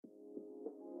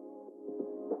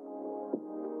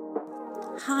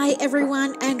Hi,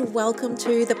 everyone, and welcome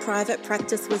to the Private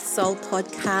Practice with Soul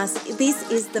podcast. This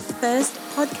is the first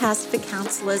podcast for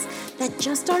counsellors that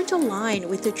just don't align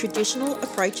with the traditional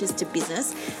approaches to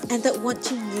business and that want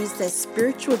to use their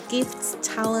spiritual gifts,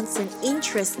 talents, and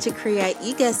interests to create,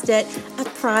 you guessed it, a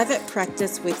private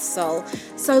practice with soul.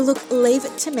 So, look, leave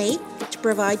it to me to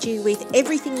provide you with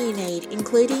everything you need,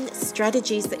 including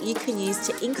strategies that you can use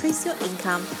to increase your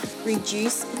income,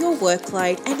 reduce your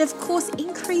workload, and of course,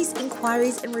 increase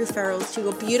inquiries and referrals to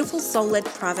your beautiful soul-led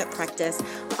private practice.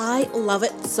 I love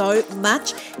it so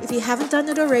much. If you haven't done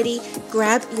it already,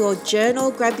 grab your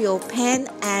journal, grab your pen,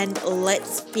 and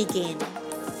let's begin.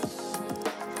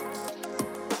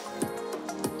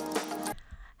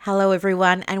 Hello,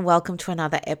 everyone, and welcome to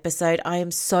another episode. I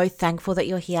am so thankful that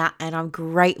you're here, and I'm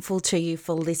grateful to you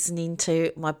for listening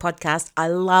to my podcast. I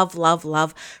love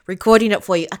recording it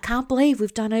for you. I can't believe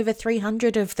we've done over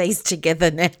 300 of these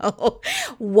together now.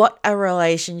 What a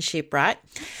relationship, right?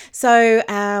 So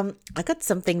I got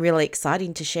something really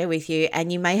exciting to share with you,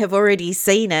 and you may have already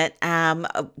seen it.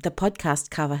 The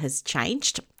podcast cover has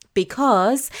changed,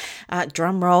 because,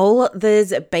 drum roll,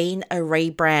 there's been a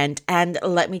rebrand. And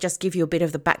let me just give you a bit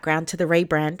of the background to the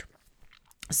rebrand.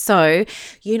 So,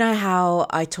 you know how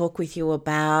I talk with you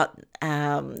about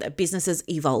businesses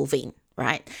evolving,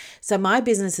 right? So my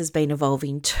business has been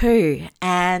evolving too.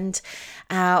 And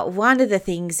one of the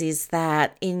things is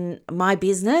that in my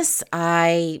business,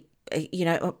 my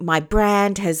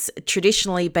brand has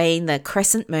traditionally been the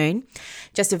crescent moon,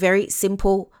 just a very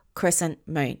simple crescent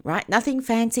moon, right? Nothing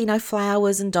fancy, no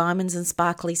flowers and diamonds and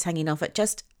sparklies hanging off it,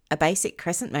 just a basic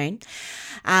crescent moon.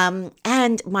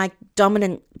 And my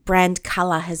dominant brand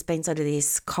color has been sort of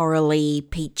this corally,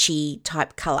 peachy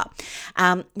type color.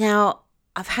 Now,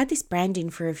 I've had this branding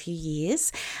for a few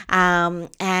years,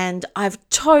 and I've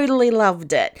totally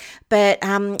loved it. But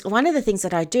one of the things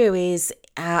that I do is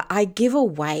I give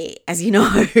away, as you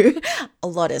know, a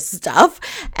lot of stuff,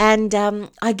 and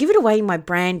I give it away in my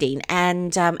branding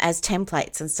and as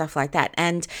templates and stuff like that.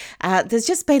 And there's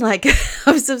just been like,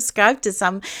 I've subscribed to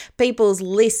some people's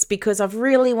lists because I've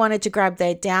really wanted to grab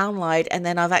their download, and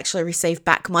then I've actually received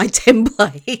back my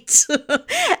template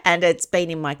and it's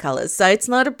been in my colors. So it's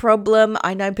not a problem.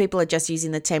 I know people are just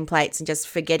using the templates and just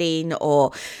forgetting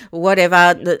or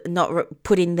whatever, not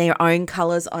putting their own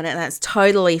colors on it. And that's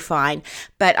totally fine.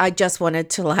 But I just wanted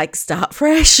to start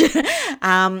fresh.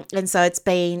 And so it's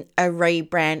been a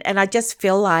rebrand. And I just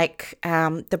feel like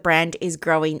the brand is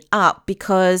growing up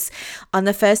because on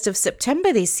the 1st of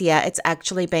September this year, it's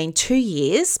actually been 2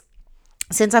 years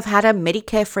since I've had a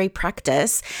Medicare-free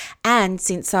practice and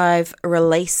since I've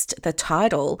released the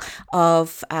title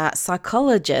of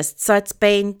psychologist. So it's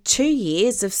been 2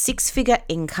 years of six-figure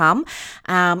income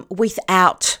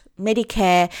without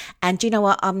Medicare. And you know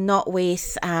what? I'm not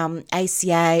with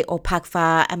ACA or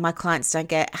PACFA, and my clients don't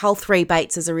get health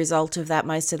rebates as a result of that,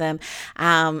 most of them,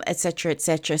 et cetera, et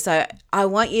cetera. So I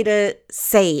want you to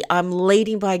see, I'm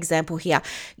leading by example here.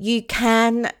 You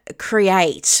can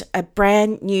create a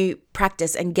brand new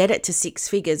practice and get it to six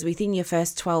figures within your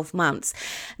first 12 months.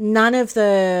 None of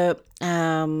the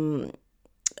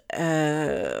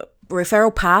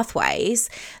referral pathways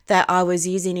that I was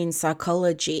using in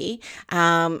psychology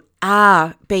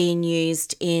are being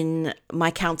used in my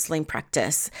counseling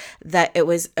practice. That it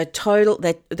was they're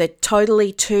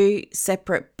totally two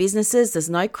separate businesses. There's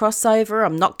no crossover.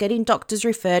 I'm not getting doctors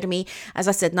refer to me. As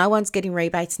I said, no one's getting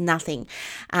rebates, nothing.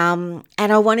 And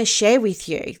I want to share with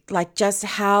you just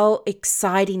how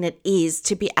exciting it is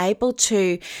to be able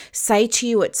to say to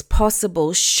you it's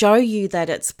possible, show you that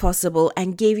it's possible,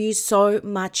 and give you so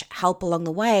much help along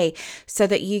the way so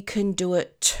that you can do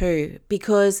it too.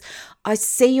 Because I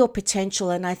see your potential,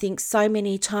 and I think so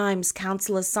many times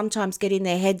counselors sometimes get in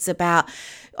their heads about,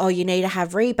 you need to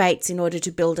have rebates in order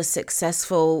to build a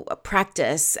successful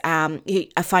practice,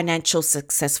 a financial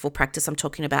successful practice I'm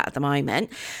talking about at the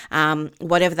moment,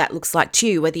 whatever that looks like to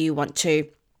you, whether you want to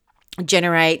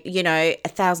generate,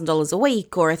 $1,000 a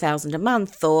week or $1,000 a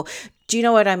month, or do you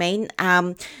know what I mean?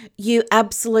 You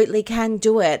absolutely can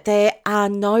do it. There are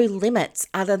no limits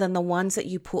other than the ones that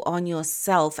you put on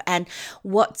yourself. And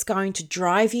what's going to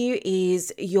drive you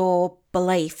is your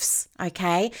beliefs,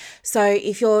 okay? So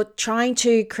if you're trying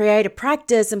to create a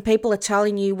practice and people are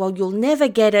telling you, well, you'll never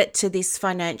get it to this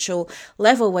financial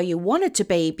level where you want it to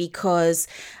be because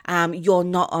you're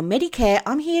not on Medicare,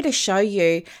 I'm here to show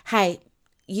you, hey,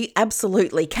 you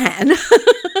absolutely can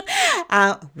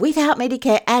without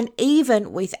Medicare and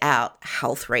even without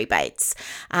health rebates.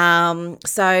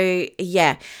 So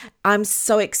yeah, I'm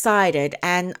so excited,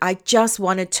 and I just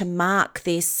wanted to mark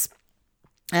this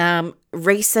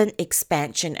recent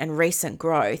expansion and recent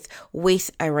growth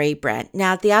with a rebrand.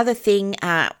 Now, the other thing,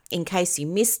 in case you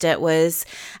missed it, was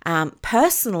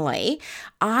personally,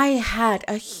 I had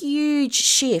a huge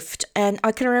shift, and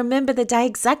I can remember the day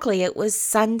exactly. It was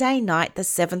Sunday night, the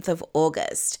 7th of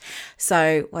August.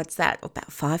 So what's that?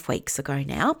 About 5 weeks ago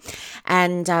now.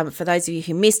 And for those of you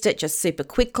who missed it, just super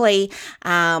quickly,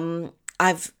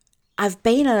 I've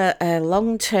been a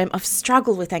long-term, I've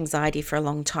struggled with anxiety for a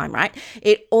long time, right?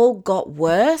 It all got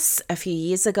worse a few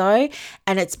years ago,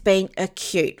 and it's been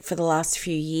acute for the last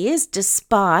few years,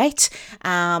 despite,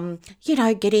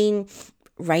 getting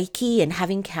Reiki and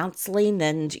having counseling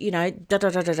and,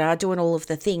 doing all of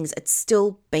the things. It's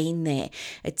still been there.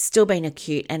 It's still been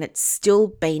acute, and it's still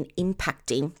been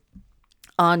impacting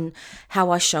on how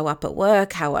I show up at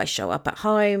work, how I show up at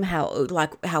home, how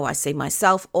I see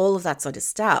myself, all of that sort of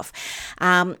stuff.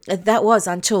 That was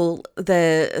until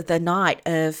the night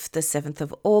of the 7th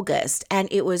of August. And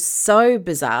it was so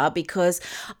bizarre because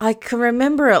I can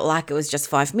remember it like it was just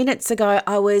 5 minutes ago.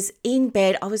 I was in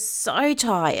bed. I was so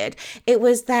tired. It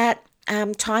was that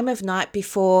time of night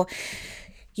before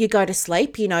you go to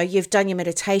sleep, you've done your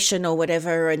meditation or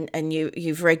whatever, and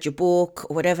you've read your book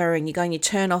or whatever, and you go and you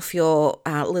turn off your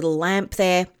little lamp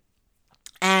there,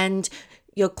 and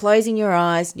you're closing your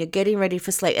eyes and you're getting ready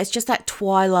for sleep. It's just that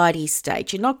twilighty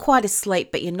stage. You're not quite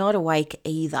asleep, but you're not awake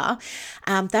either.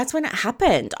 That's when it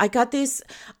happened. I got this,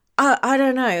 I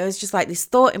don't know, it was just like this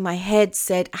thought in my head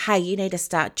said, hey, you need to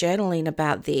start journaling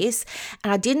about this.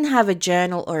 And I didn't have a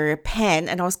journal or a pen,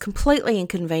 and I was completely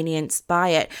inconvenienced by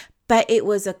it. But it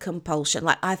was a compulsion.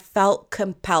 Like, I felt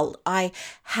compelled. I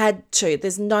had to.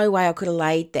 There's no way I could have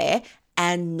laid there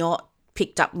and not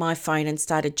picked up my phone and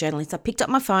started journaling. So I picked up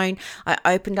my phone, I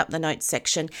opened up the notes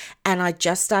section, and I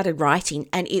just started writing.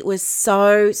 And it was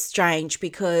so strange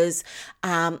because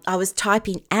I was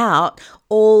typing out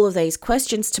all of these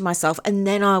questions to myself, and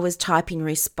then I was typing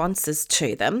responses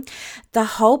to them. The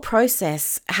whole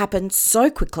process happened so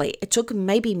quickly. It took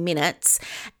maybe minutes.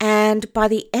 And by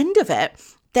the end of it,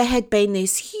 there had been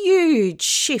this huge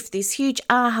shift, this huge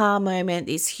aha moment,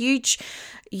 this huge,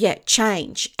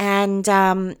 change. And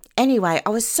anyway, I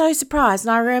was so surprised.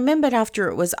 And I remembered after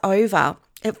it was over,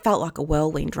 it felt like a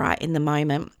whirlwind, right, in the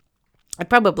moment. It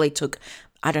probably took,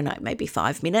 I don't know, maybe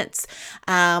 5 minutes.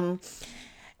 And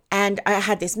I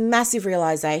had this massive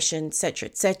realization,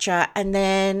 etc. And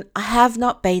then I have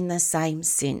not been the same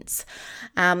since.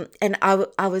 And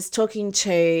I was talking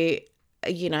to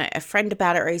a friend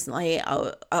about it recently.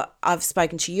 I've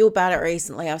spoken to you about it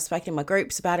recently. I've spoken in my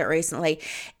groups about it recently.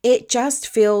 It just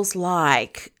feels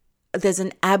like there's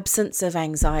an absence of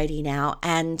anxiety now,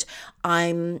 and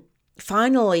I'm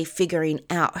finally figuring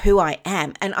out who I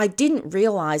am. And I didn't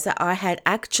realize that I had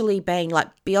actually been, like,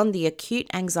 beyond the acute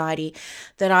anxiety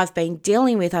that I've been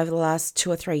dealing with over the last 2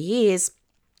 or 3 years.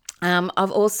 I've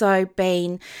also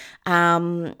been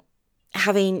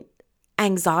having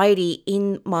anxiety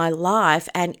in my life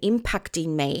and impacting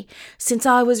me since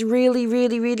I was really,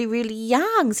 really, really, really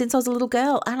young, since I was a little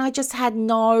girl, and I just had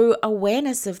no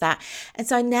awareness of that. And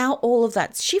so now all of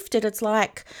that's shifted. It's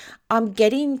like I'm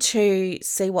getting to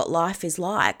see what life is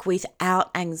like without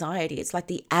anxiety. It's like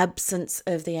the absence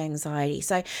of the anxiety.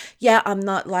 So I'm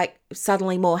not like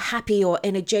suddenly more happy or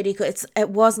energetic. It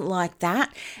wasn't like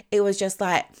that. It was just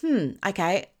like,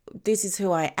 okay, this is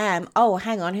who I am. Oh,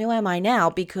 hang on, who am I now?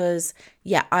 Because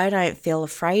I don't feel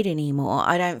afraid anymore.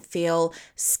 I don't feel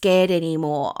scared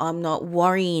anymore. I'm not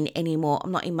worrying anymore.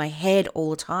 I'm not in my head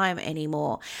all the time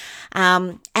anymore.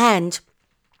 And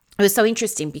it was so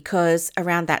interesting because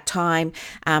around that time,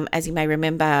 as you may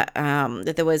remember,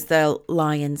 that there was the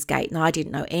Lionsgate. Now, I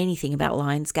didn't know anything about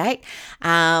Lionsgate,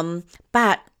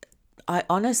 but I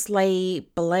honestly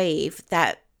believe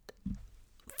that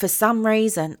for some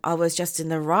reason, I was just in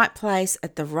the right place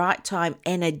at the right time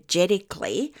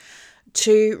energetically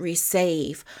to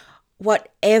receive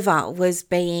whatever was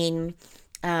being,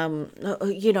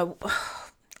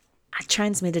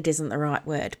 transmitted isn't the right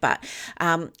word, but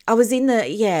I was in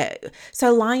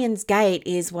so Lionsgate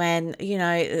is when,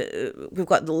 we've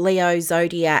got the Leo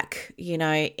zodiac,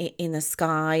 in the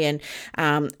sky, and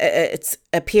it's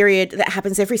a period that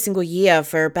happens every single year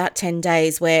for about 10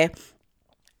 days where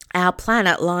our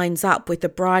planet lines up with the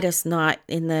brightest star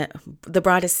in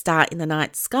the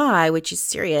night sky, which is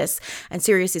Sirius. And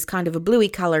Sirius is kind of a bluey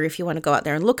color. If you want to go out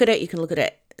there and look at it, you can look at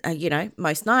it,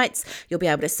 most nights. You'll be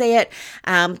able to see it.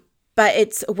 But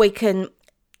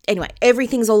anyway,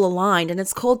 everything's all aligned, and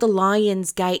it's called the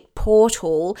Lionsgate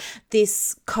portal,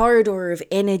 this corridor of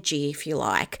energy, if you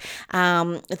like,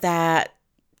 that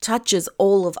touches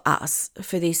all of us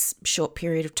for this short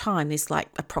period of time, this like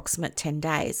approximate 10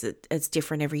 days. It's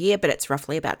different every year, but it's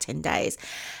roughly about 10 days.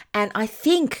 And I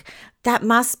think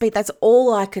that's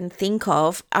all I can think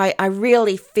of. I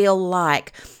really feel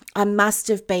like I must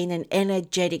have been an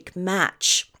energetic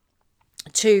match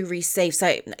to receive.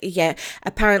 So yeah,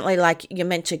 apparently like you're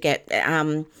meant to get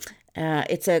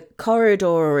it's a corridor,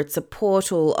 or it's a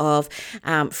portal of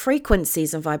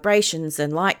frequencies and vibrations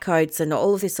and light codes and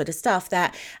all of this sort of stuff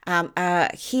that are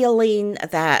healing,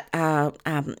 that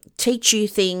teach you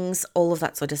things, all of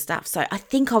that sort of stuff. So I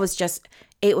think it was just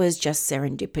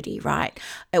serendipity, right?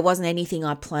 It wasn't anything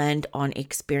I planned on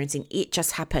experiencing. It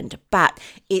just happened. But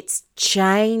it's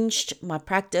changed my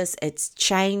practice. It's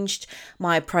changed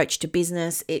my approach to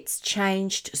business. It's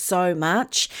changed so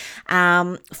much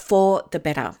for the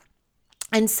better.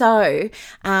 And so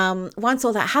once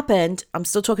all that happened, I'm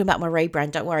still talking about my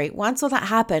rebrand, don't worry. Once all that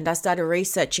happened, I started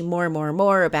researching more and more and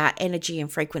more about energy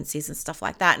and frequencies and stuff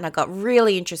like that. And I got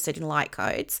really interested in light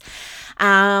codes.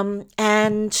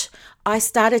 And I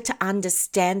started to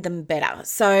understand them better.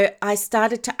 So I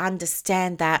started to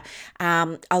understand that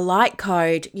a light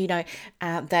code,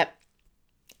 that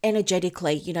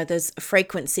energetically, there's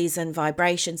frequencies and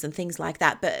vibrations and things like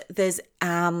that, but there's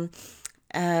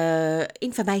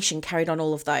information carried on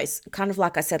all of those. Kind of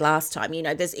like I said last time,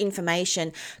 there's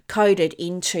information coded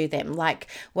into them. Like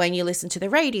when you listen to the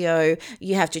radio,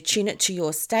 you have to tune it to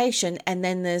your station, and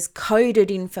then there's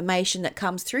coded information that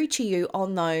comes through to you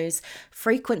on those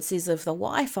frequencies of the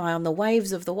Wi-Fi, on the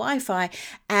waves of the Wi-Fi,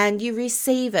 and you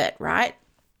receive it, right?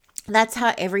 That's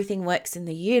how everything works in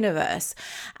the universe.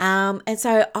 And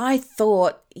so I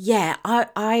thought, yeah,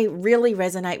 I really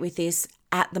resonate with this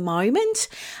at the moment.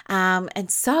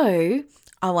 And so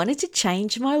I wanted to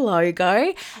change my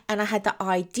logo, and I had the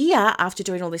idea after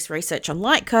doing all this research on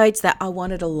light codes that I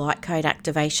wanted a light code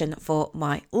activation for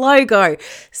my logo.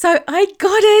 So I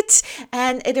got it,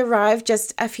 and it arrived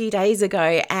just a few days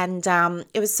ago, and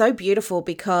it was so beautiful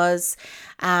because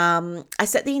I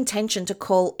set the intention to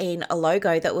call in a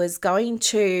logo that was going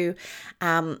to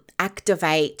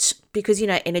activate, because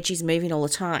energy is moving all the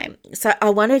time. So I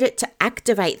wanted it to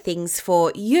activate things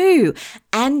for you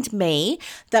and me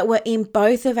that were in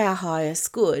both of our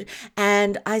highest good.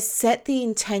 And I set the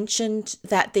intention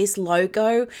that this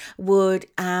logo would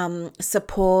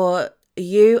support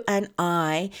you and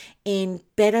I in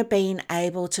better being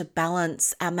able to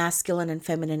balance our masculine and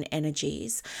feminine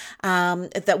energies.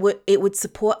 It would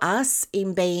support us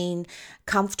in being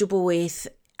comfortable with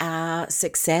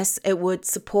success. It would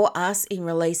support us in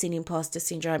releasing imposter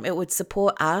syndrome. It would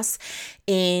support us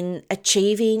in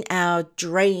achieving our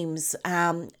dreams,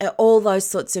 all those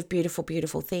sorts of beautiful,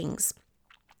 beautiful things.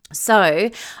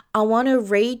 So I want to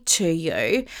read to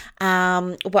you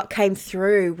what came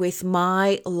through with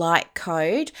my light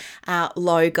code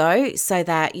logo so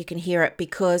that you can hear it,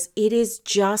 because it is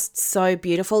just so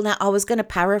beautiful. Now, I was going to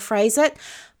paraphrase it,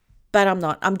 but I'm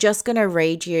not. I'm just going to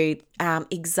read you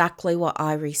exactly what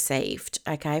I received,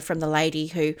 okay, from the lady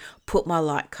who put my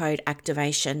light code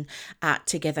activation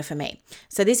together for me.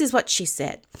 So this is what she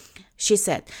said. She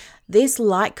said, "This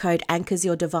light code anchors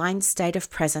your divine state of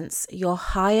presence, your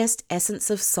highest essence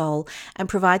of soul, and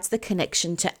provides the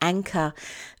connection to anchor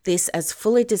this as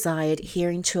fully desired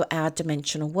here into our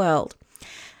dimensional world.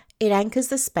 It anchors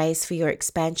the space for your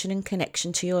expansion and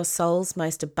connection to your soul's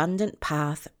most abundant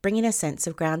path, bringing a sense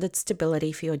of grounded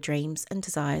stability for your dreams and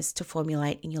desires to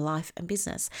formulate in your life and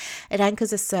business. It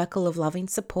anchors a circle of loving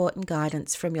support and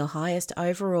guidance from your highest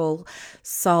overall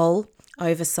soul,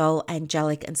 oversoul,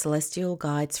 angelic and celestial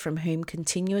guides, from whom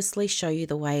continuously show you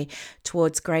the way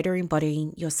towards greater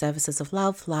embodying your services of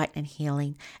love, light and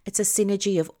healing. It's a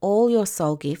synergy of all your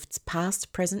soul gifts,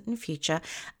 past, present and future,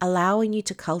 allowing you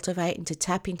to cultivate and to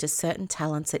tap into certain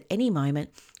talents at any moment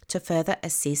to further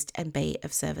assist and be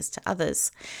of service to others.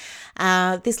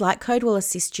 This light code will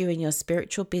assist you in your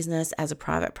spiritual business as a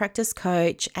private practice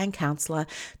coach and counselor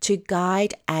to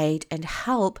guide, aid, and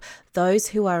help those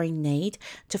who are in need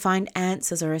to find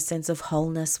answers or a sense of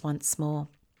wholeness once more.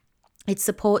 It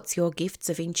supports your gifts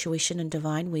of intuition and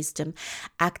divine wisdom,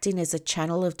 acting as a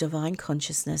channel of divine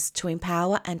consciousness to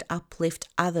empower and uplift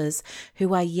others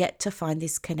who are yet to find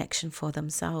this connection for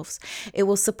themselves. It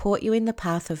will support you in the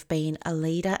path of being a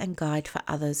leader and guide for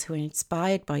others who are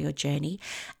inspired by your journey,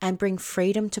 and bring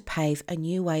freedom to pave a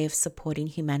new way of supporting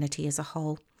humanity as a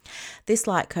whole. This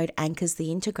light code anchors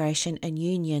the integration and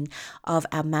union of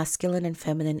our masculine and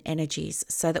feminine energies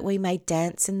so that we may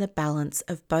dance in the balance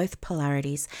of both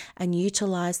polarities and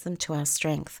utilize them to our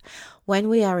strength. When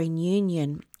we are in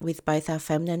union with both our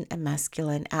feminine and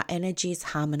masculine, our energy is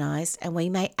harmonized and we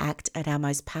may act at our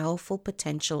most powerful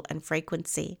potential and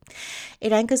frequency.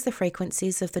 It anchors the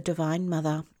frequencies of the Divine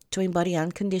Mother to embody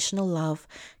unconditional love,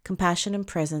 compassion, and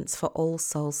presence for all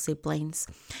soul siblings,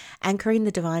 anchoring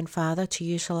the Divine Father to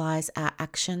utilize our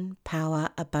action, power,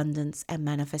 abundance, and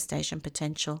manifestation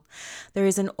potential. There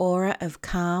is an aura of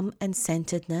calm and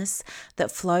centeredness that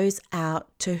flows out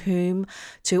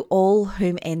to all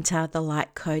whom enter the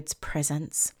light code's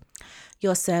presence.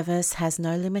 Your service has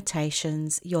no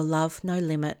limitations, your love no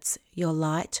limits, your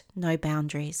light no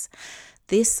boundaries.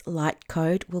 This light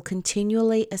code will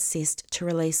continually assist to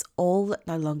release all that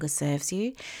no longer serves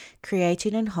you,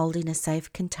 creating and holding a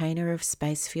safe container of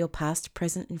space for your past,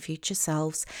 present, and future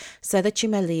selves so that you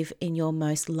may live in your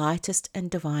most lightest and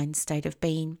divine state of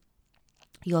being.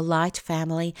 Your light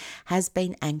family has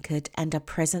been anchored and are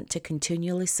present to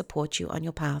continually support you on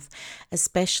your path,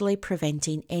 especially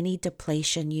preventing any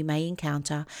depletion you may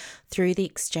encounter through the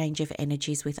exchange of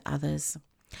energies with others.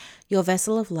 Your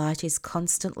vessel of light is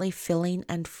constantly filling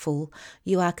and full.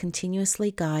 You are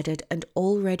continuously guided and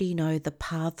already know the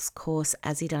path's course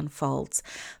as it unfolds.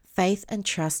 Faith and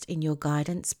trust in your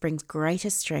guidance brings greater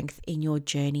strength in your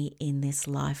journey in this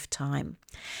lifetime.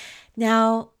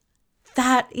 Now,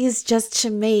 that is just, to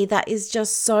me, that is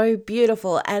just so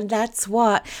beautiful. And that's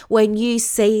what, when you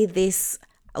see this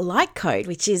light code,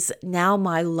 which is now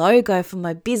my logo for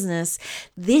my business,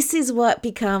 this is what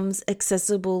becomes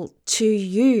accessible to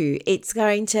you. It's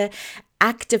going to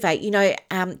activate,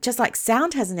 just like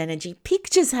sound has an energy,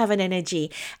 pictures have an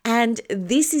energy, and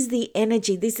this is the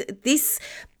energy. This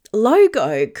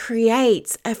logo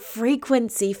creates a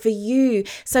frequency for you.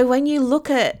 So when you look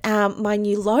at my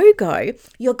new logo,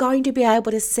 you're going to be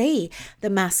able to see the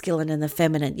masculine and the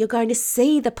feminine. You're going to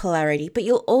see the polarity, but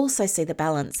you'll also see the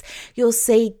balance. You'll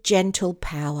see gentle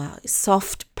power,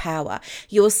 soft power.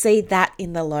 You'll see that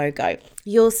in the logo.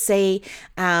 You'll see,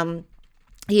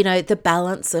 the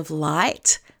balance of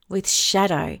light with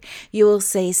shadow. You will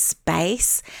see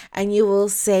space, and you will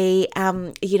see,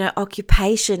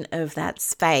 occupation of that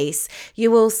space.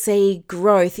 You will see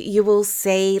growth. You will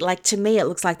see, to me, it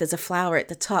looks like there's a flower at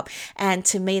the top. And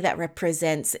to me, that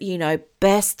represents,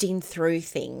 bursting through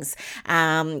things,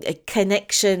 a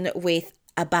connection with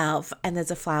above, and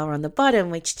there's a flower on the bottom,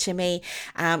 which to me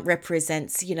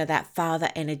represents, that father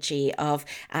energy of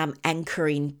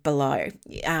anchoring below.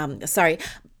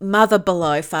 Mother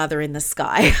below, father in the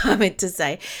sky, I meant to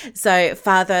say. So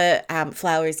father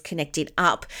flower is connecting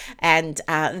up, and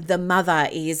the mother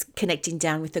is connecting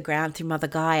down with the ground through Mother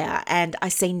Gaia. And I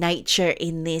see nature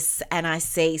in this, and I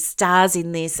see stars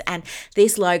in this, and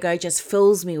this logo just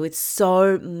fills me with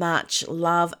so much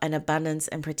love and abundance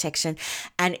and protection.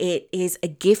 And it is a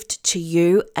gift to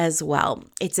you as well.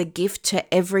 It's a gift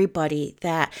to everybody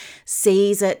that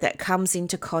sees it, that comes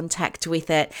into contact with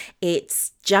it.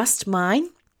 It's just mine.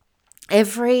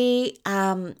 Every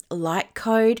light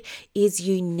code is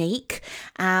unique.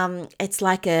 It's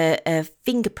like a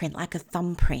fingerprint, like a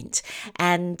thumbprint.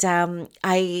 And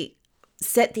I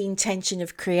set the intention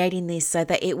of creating this so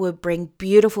that it would bring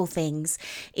beautiful things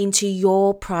into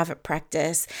your private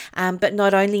practice, but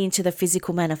not only into the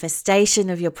physical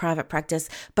manifestation of your private practice,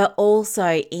 but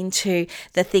also into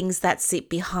the things that sit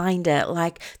behind it,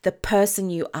 like the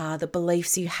person you are, the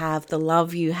beliefs you have, the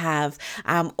love you have,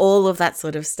 all of that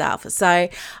sort of stuff. So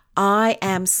I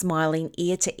am smiling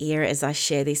ear to ear as I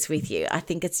share this with you. I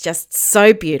think it's just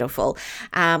so beautiful.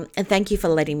 And thank you for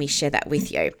letting me share that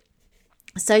with you.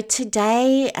 So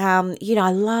today,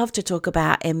 I love to talk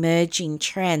about emerging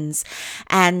trends.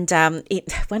 And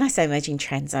when I say emerging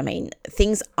trends, I mean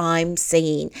things I'm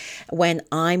seeing when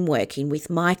I'm working with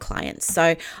my clients.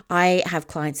 So I have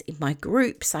clients in my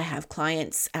groups. I have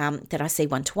clients that I see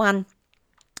one-to-one.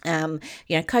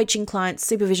 Coaching clients,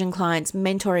 supervision clients,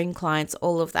 mentoring clients,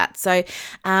 all of that. So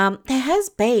there has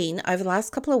been, over the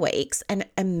last couple of weeks, an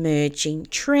emerging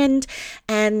trend,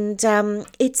 and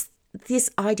it's this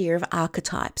idea of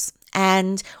archetypes,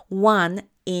 and one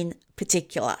in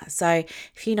particular. So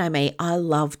if you know me, I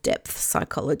love depth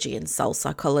psychology and soul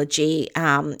psychology.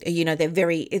 They're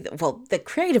they're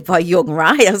created by Jung,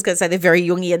 right? I was going to say they're very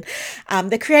Jungian.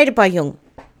 They're created by Jung.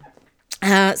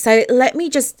 So let me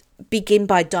just begin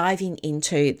by diving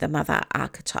into the mother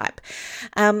archetype.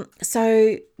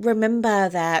 So remember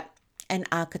that an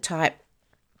archetype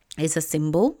is a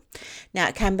symbol. Now,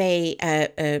 it can be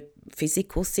a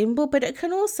physical symbol, but it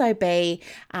can also be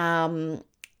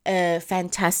a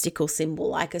fantastical symbol,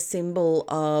 like a symbol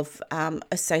of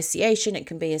association. It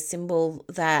can be a symbol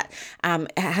that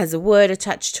has a word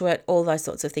attached to it, all those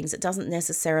sorts of things. It doesn't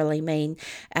necessarily mean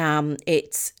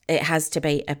it has to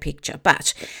be a picture.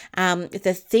 But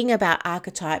the thing about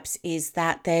archetypes is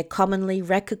that they're commonly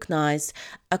recognized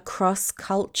across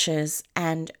cultures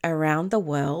and around the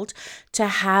world to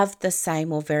have the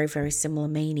same or very, very similar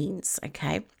meanings,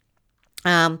 okay?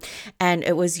 And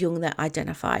it was Jung that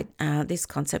identified this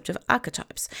concept of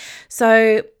archetypes.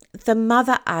 So the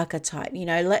mother archetype,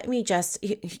 let me just,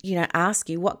 ask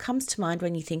you what comes to mind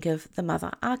when you think of the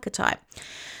mother archetype.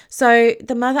 So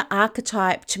the mother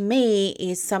archetype to me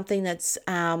is something that's,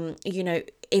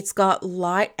 it's got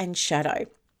light and shadow.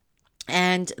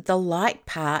 And the light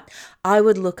part I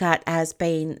would look at as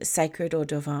being sacred or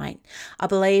divine. I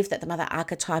believe that the mother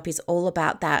archetype is all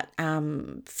about that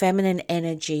feminine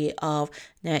energy of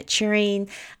nurturing,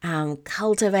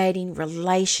 cultivating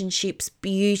relationships,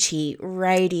 beauty,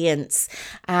 radiance,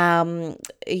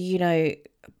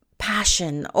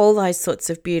 passion, all those sorts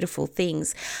of beautiful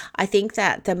things. I think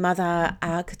that the mother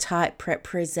archetype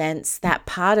represents that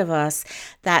part of us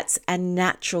that's a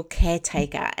natural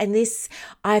caretaker. And this,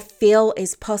 I feel,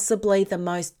 is possibly the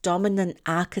most dominant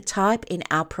archetype in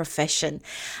our profession,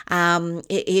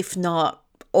 if not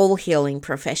all healing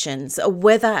professions,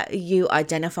 whether you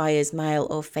identify as male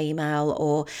or female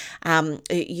or,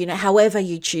 however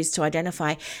you choose to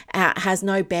identify, has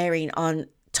no bearing on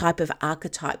type of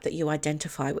archetype that you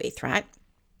identify with, right?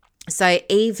 So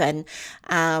even,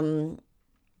 what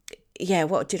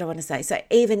did I want to say? So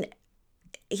even,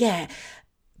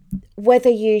 whether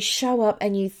you show up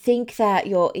and you think that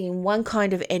you're in one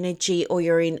kind of energy or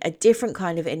you're in a different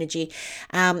kind of energy,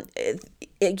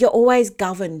 you're always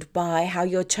governed by how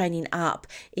you're turning up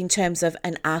in terms of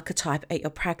an archetype at your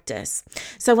practice.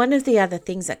 So one of the other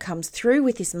things that comes through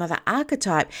with this mother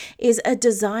archetype is a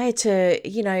desire to,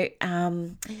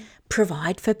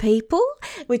 provide for people,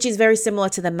 which is very similar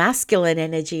to the masculine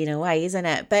energy in a way, isn't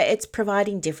it? But it's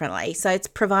providing differently. So it's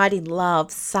providing love,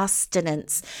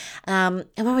 sustenance. And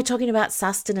when we're talking about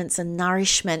sustenance and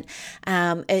nourishment,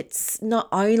 it's not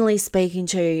only speaking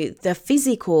to the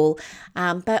physical,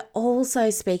 but also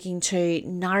speaking to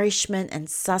nourishment and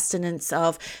sustenance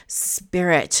of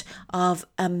spirit, of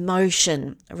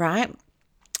emotion, right?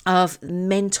 Of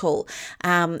mental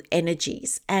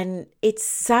energies. And it's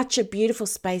such a beautiful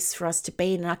space for us to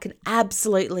be in. And I can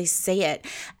absolutely see it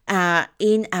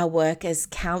in our work as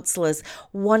counselors,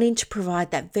 wanting to provide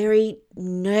that very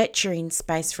nurturing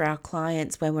space for our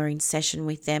clients when we're in session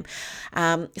with them,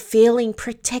 feeling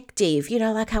protective,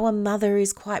 like how a mother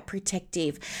is quite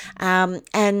protective,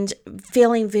 and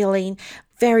feeling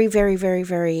very, very, very,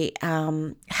 very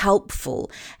helpful,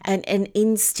 and an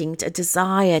instinct, a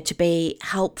desire to be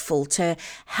helpful, to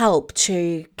help,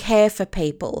 to care for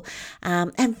people,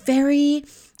 and very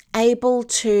able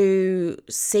to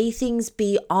see things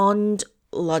beyond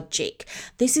logic.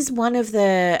 This is one of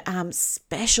the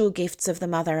special gifts of the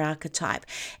mother archetype.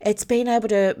 It's been able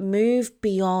to move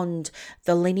beyond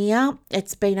the linear.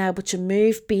 It's been able to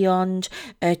move beyond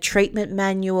a treatment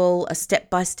manual, a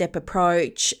step-by-step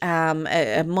approach,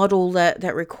 a model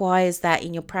that requires that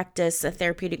in your practice, a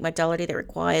therapeutic modality that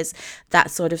requires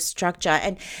that sort of structure.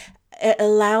 And it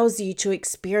allows you to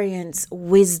experience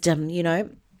wisdom,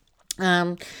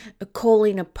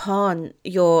 calling upon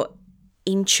your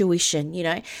intuition,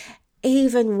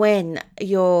 even when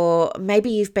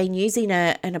you've been using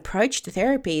an approach to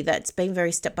therapy that's been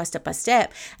very step by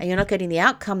step and you're not getting the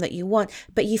outcome that you want,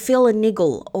 but you feel a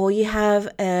niggle, or you have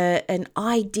an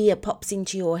idea pops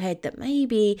into your head that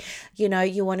maybe, you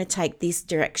want to take this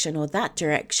direction or that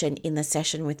direction in the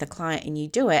session with the client, and you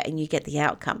do it and you get the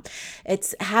outcome.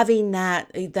 It's having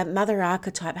that mother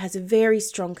archetype has a very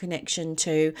strong connection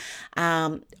to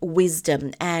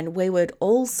wisdom, and we would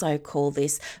also call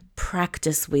this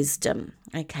practice wisdom,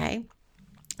 okay?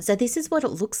 So this is what it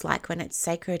looks like when it's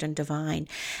sacred and divine.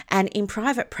 And in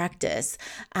private practice,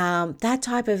 that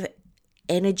type of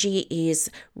energy is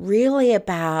really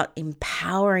about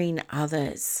empowering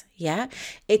others. Yeah,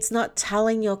 it's not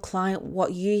telling your client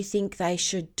what you think they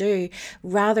should do.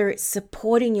 Rather, it's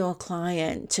supporting your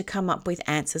client to come up with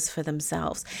answers for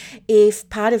themselves. If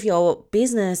part of your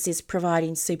business is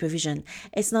providing supervision,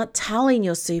 it's not telling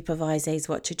your supervisees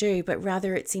what to do, but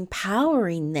rather it's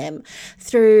empowering them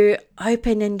through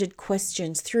open-ended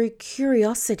questions, through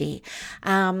curiosity,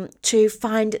 to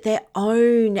find their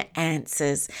own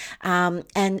answers.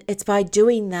 And it's by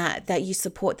doing that you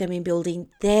support them in building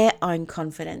their own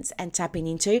confidence and tapping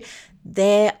into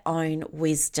their own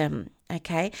wisdom.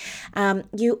 Okay.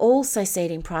 You also see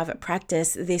it in private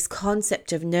practice, this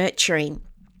concept of nurturing.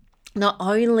 not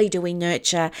only do we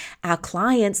nurture our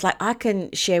clients, like I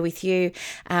can share with you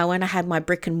when I had my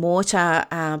brick and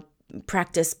mortar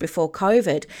practice before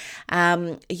COVID,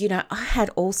 I had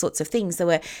all sorts of things. There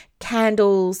were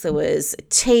candles, there was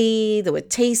tea, there were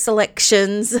tea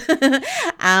selections, there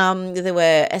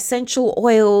were essential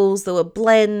oils, there were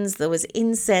blends, there was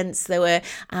incense, there were,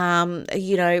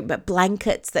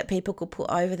 blankets that people could put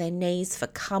over their knees for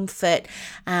comfort,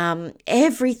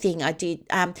 everything I did,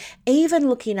 even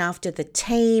looking after the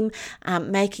team,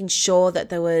 making sure that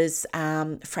there was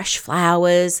fresh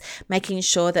flowers, making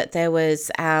sure that there was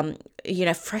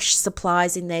fresh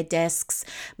supplies in their desks,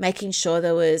 making sure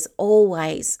there was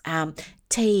always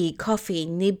tea, coffee,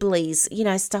 nibblies,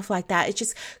 stuff like that. It's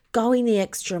just going the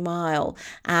extra mile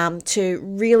to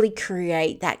really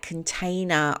create that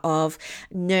container of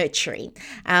nurturing.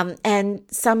 And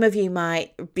some of you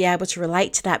might be able to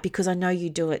relate to that because I know you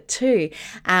do it too.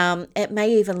 It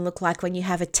may even look like when you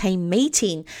have a team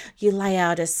meeting, you lay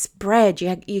out a spread,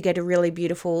 you get a really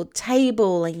beautiful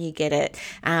table and you get it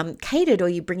catered, or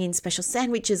you bring in special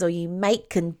sandwiches, or you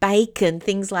make and bake and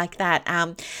things like that.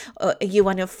 You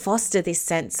want to foster this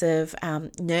sense of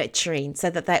nurturing so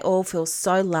that they all feel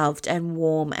so loved and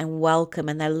warm and welcome,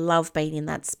 and they love being in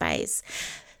that space.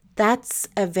 That's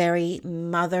a very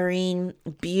mothering,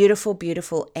 beautiful,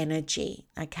 beautiful energy,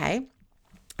 okay?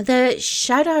 The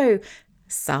shadow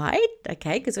side,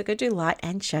 okay, because we're going to do light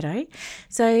and shadow.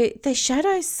 So the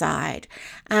shadow side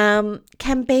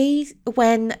can be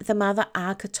when the mother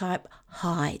archetype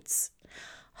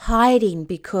hiding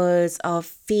because of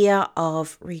fear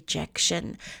of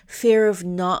rejection, fear of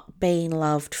not being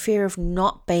loved, fear of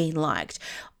not being liked,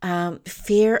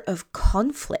 fear of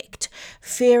conflict,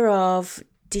 fear of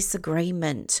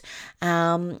disagreement,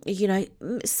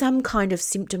 some kind of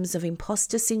symptoms of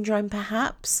imposter syndrome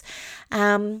perhaps.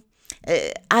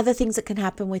 Other things that can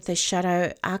happen with the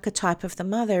shadow archetype of the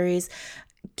mother is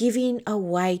giving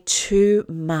away too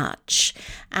much.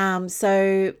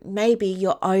 So maybe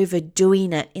you're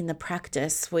overdoing it in the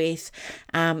practice with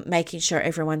making sure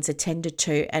everyone's attended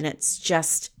to, and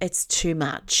it's too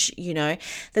much.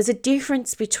 There's a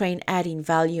difference between adding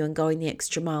value and going the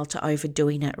extra mile to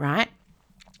overdoing it, right?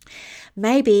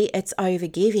 Maybe it's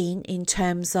overgiving in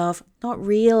terms of not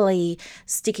really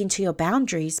sticking to your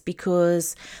boundaries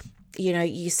because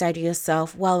you say to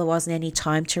yourself, well, there wasn't any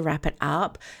time to wrap it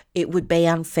up. It would be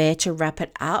unfair to wrap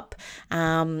it up.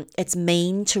 It's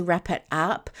mean to wrap it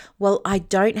up. Well, I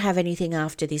don't have anything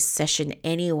after this session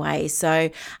anyway, so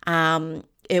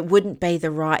it wouldn't be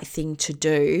the right thing to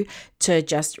do to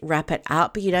just wrap it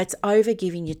up. It's over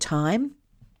giving your time.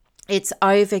 It's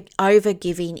over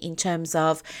giving in terms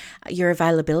of your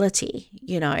availability,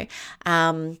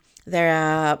 There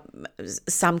are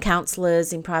some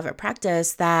counsellors in private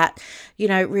practice that,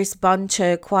 respond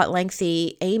to quite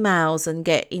lengthy emails and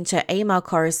get into email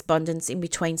correspondence in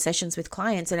between sessions with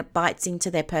clients, and it bites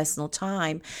into their personal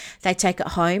time. They take it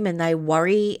home and they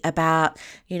worry about,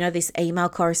 this email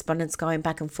correspondence going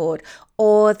back and forward,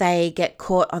 or they get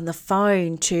caught on the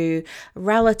phone to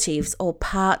relatives or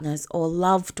partners or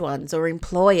loved ones or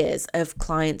employers of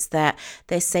clients that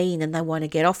they're seeing and they want to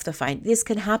get off the phone. This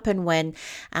can happen when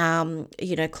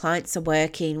clients are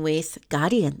working with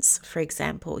guardians, for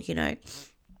example,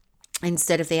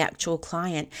 instead of the actual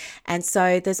client. And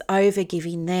so there's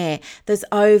overgiving there. There's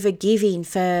overgiving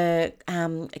for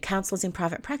counsellors in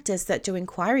private practice that do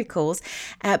inquiry calls,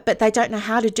 but they don't know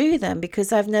how to do them because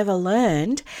they've never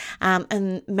learned,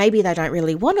 and maybe they don't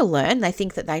really want to learn. They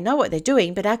think that they know what they're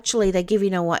doing, but actually they're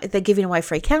giving away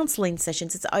free counselling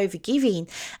sessions. It's overgiving,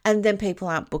 and then people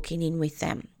aren't booking in with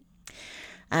them.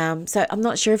 So I'm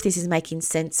not sure if this is making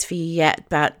sense for you yet,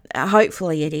 but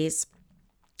hopefully it is.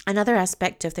 Another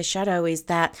aspect of the shadow is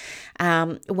that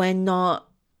we're not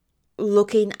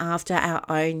looking after our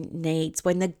own needs.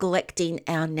 We're neglecting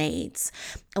our needs.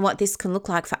 And what this can look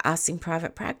like for us in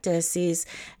private practice is,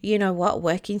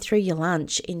 working through your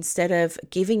lunch instead of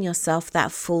giving yourself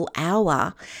that full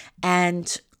hour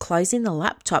and closing the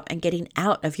laptop and getting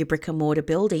out of your brick and mortar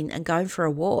building and going for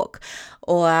a walk,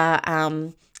 or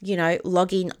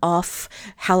logging off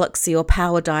Halaxy or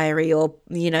Power Diary or,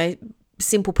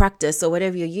 Simple Practice or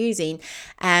whatever you're using,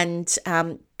 and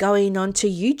going onto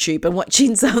YouTube and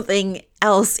watching something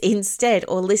else instead,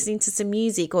 or listening to some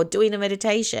music or doing a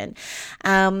meditation.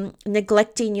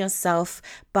 Neglecting yourself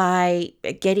by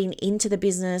getting into the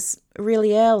business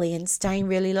really early and staying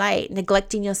really late.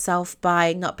 Neglecting yourself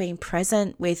by not being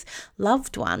present with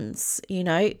loved ones,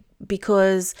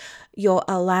 because you're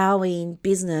allowing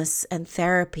business and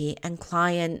therapy and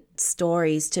client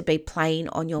stories to be playing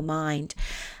on your mind.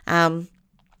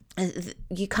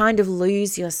 you kind of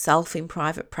lose yourself in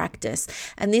private practice.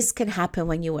 And this can happen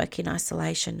when you work in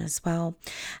isolation as well.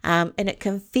 And it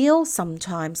can feel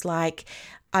sometimes like,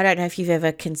 I don't know if you've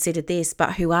ever considered this,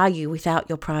 but who are you without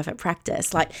your private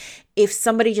practice? Like if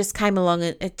somebody just came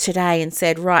along today and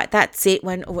said, right, that's it,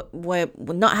 when we're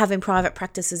not having private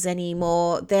practices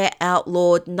anymore, they're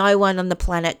outlawed, no one on the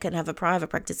planet can have a private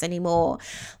practice anymore.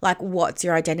 Like, what's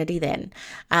your identity then?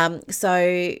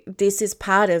 So this is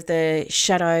part of the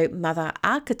shadow mother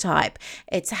archetype.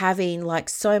 It's having like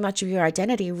so much of your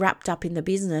identity wrapped up in the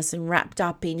business and wrapped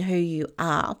up in who you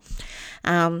are.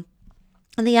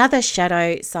 And the other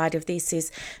shadow side of this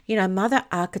is, mother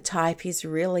archetype is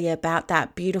really about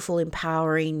that beautiful,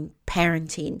 empowering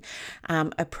parenting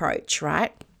approach,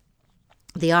 right?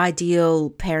 The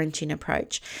ideal parenting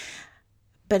approach.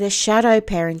 But a shadow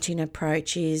parenting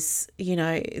approach is,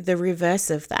 the reverse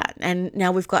of that. And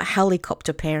now we've got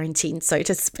helicopter parenting, so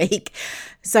to speak.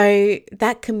 So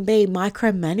that can be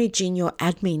micromanaging your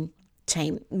admin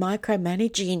team,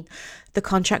 micromanaging the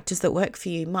contractors that work for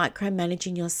you,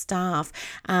 micromanaging your staff,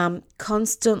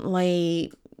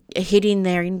 constantly hitting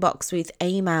their inbox with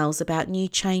emails about new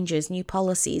changes, new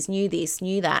policies, new this,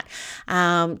 new that,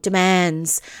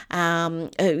 demands,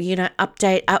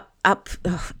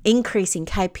 increasing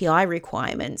KPI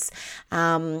requirements.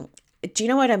 Do you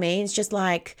know what I mean? It's just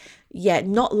like,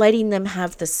 not letting them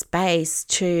have the space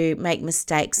to make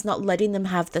mistakes, not letting them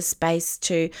have the space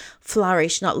to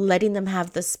flourish, not letting them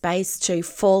have the space to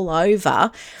fall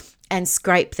over and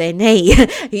scrape their knee.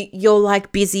 You're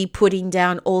like busy putting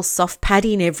down all soft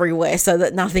padding everywhere so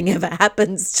that nothing ever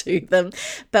happens to them.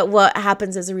 But what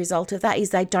happens as a result of that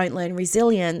is they don't learn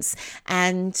resilience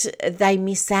and they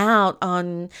miss out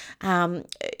on,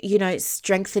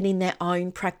 strengthening their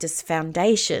own practice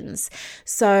foundations.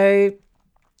 So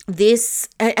this,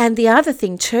 and the other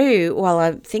thing too, while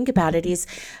I think about it, is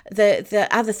the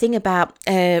other thing about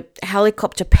a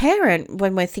helicopter parent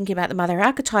when we're thinking about the mother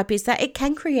archetype is that it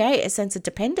can create a sense of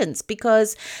dependence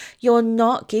because you're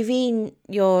not giving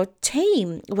your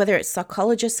team, whether it's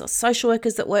psychologists or social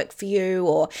workers that work for you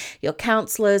or your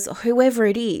counselors or whoever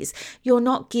it is, you're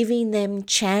not giving them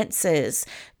chances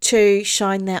to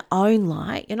shine their own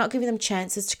light. You're not giving them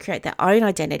chances to create their own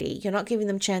identity. You're not giving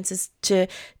them chances to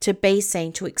be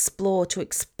seen, to explore, to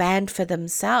expand for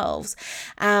themselves,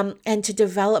 and to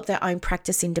develop their own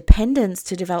practice independence,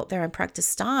 to develop their own practice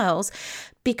styles,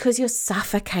 because you're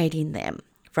suffocating them,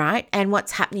 right? And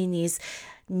what's happening is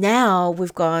now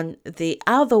we've gone the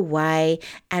other way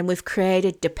and we've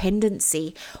created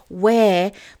dependency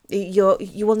where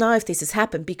you will know if this has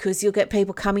happened because you'll get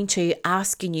people coming to you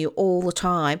asking you all the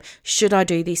time, should I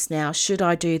do this now? Should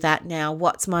I do that now?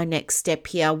 What's my next step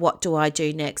here? What do I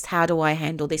do next? How do I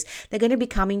handle this? They're going to be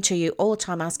coming to you all the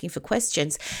time asking for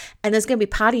questions. And there's going to be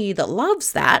part of you that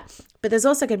loves that. But there's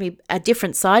also going to be a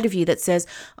different side of you that says,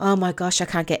 oh my gosh, I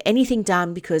can't get anything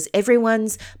done because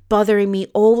everyone's bothering me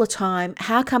all the time.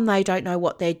 How come they don't know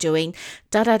what they're doing?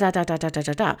 Da, da, da, da, da, da, da,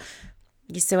 da, da.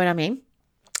 You see what I mean?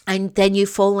 And then you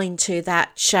fall into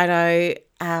that shadow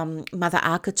mother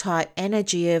archetype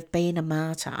energy of being a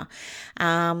martyr.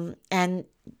 And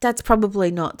that's probably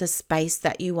not the space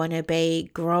that you want to be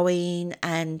growing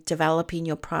and developing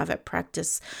your private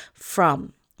practice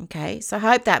from. Okay, so I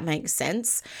hope that makes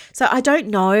sense. So I don't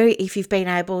know if you've been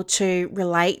able to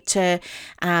relate to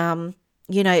the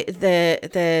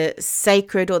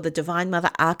sacred or the divine mother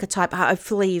archetype.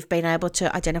 Hopefully you've been able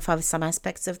to identify with some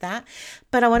aspects of that.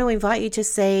 But I want to invite you to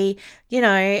see,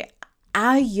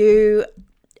 are you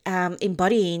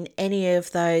embodying any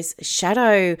of those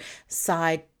shadow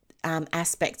side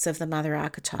aspects of the mother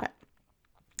archetype?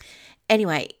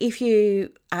 Anyway, if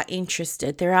you are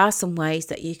interested, there are some ways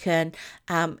that you can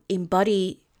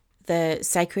embody the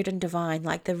sacred and divine,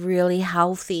 like the really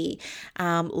healthy,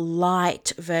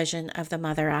 light version of the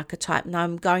mother archetype. And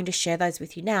I'm going to share those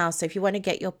with you now. So if you want to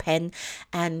get your pen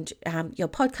and your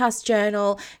podcast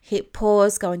journal, hit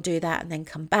pause, go and do that, and then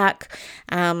come back.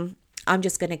 I'm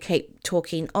just going to keep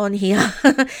talking on here.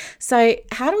 So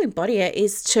how to embody it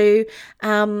is to,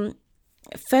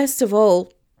 first of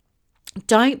all,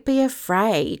 don't be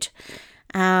afraid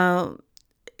to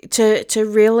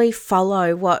really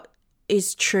follow what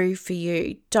is true for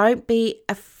you. Don't be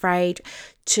afraid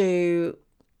to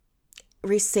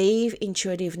receive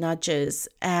intuitive nudges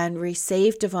and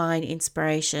receive divine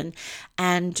inspiration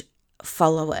and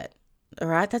follow it. All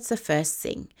right, that's the first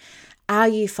thing. Are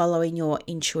you following your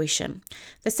intuition?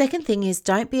 The second thing is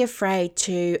don't be afraid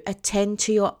to attend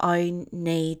to your own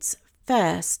needs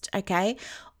first, okay?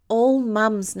 All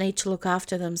mums need to look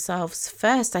after themselves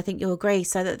first, I think you'll agree,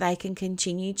 so that they can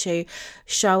continue to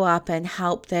show up and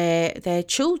help their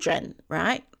children,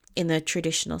 right? in the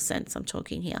traditional sense I'm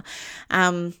talking here.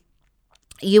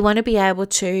 You want to be able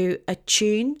to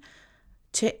attune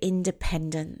to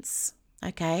independence.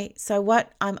 Okay, so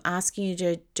what I'm asking you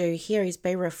to do here is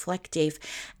be reflective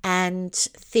and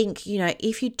think,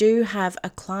 if you do have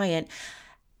a client,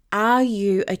 are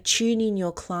you attuning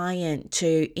your client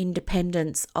to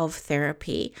independence of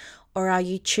therapy, or are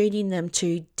you tuning them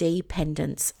to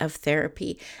dependence of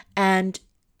therapy? And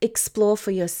explore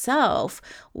for yourself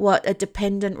what a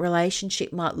dependent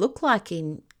relationship might look like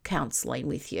in counseling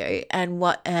with you, and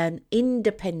what an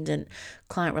independent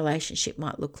client relationship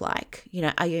might look like.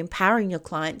 Are you empowering your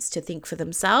clients to think for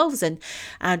themselves and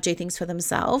do things for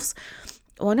themselves,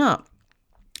 or not?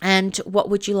 And what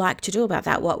would you like to do about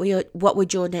that? What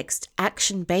would your next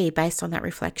action be based on that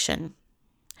reflection?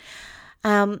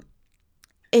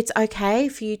 It's okay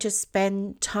for you to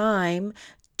spend time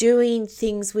doing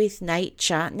things with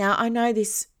nature. Now, I know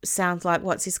this sounds like,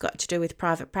 what's this got to do with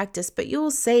private practice? But you'll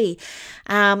see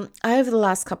over the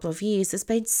last couple of years, there's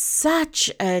been such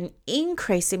an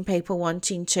increase in people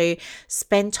wanting to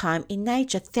spend time in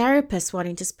nature, therapists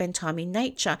wanting to spend time in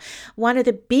nature. One of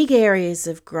the big areas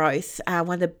of growth, one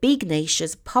of the big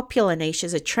niches, popular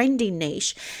niches, a trending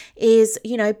niche is,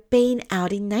 being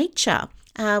out in nature.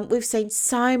 We've seen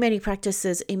so many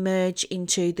practices emerge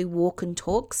into the walk and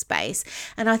talk space.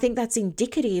 And I think that's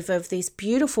indicative of this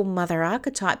beautiful mother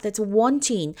archetype that's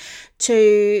wanting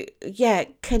to,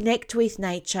 connect with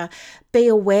nature, be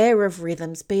aware of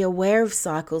rhythms, be aware of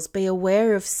cycles, be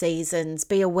aware of seasons,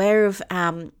 be aware of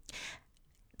the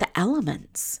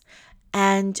elements,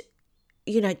 and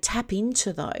tap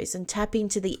into those and tap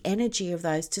into the energy of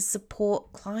those to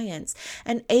support clients.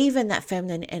 And even that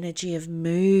feminine energy of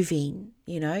moving,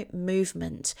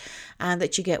 movement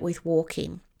that you get with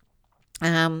walking.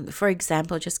 For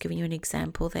example, just giving you an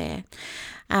example there.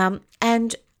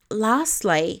 And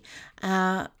lastly,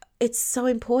 it's so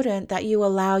important that you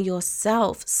allow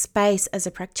yourself space as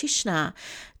a practitioner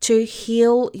to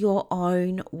heal your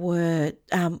own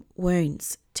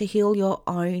wounds, to heal your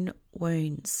own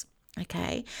wounds.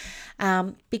 Okay,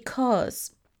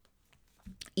 because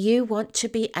you want to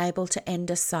be able to end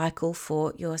a cycle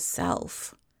for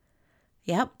yourself.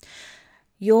 Yep.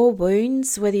 Your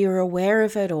wounds, whether you're aware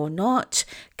of it or not,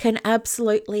 can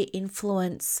absolutely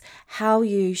influence how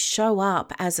you show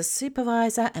up as a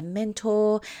supervisor, a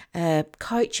mentor, a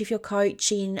coach if you're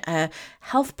coaching, a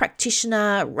health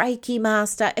practitioner, Reiki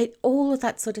master. All of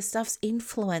that sort of stuff's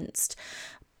influenced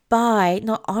by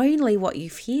not only what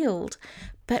you've healed,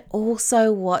 but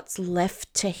also what's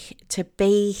left to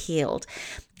be healed.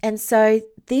 And so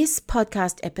this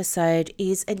podcast episode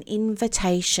is an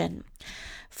invitation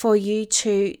for you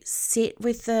to sit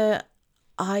with the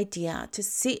idea, to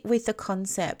sit with the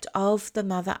concept of the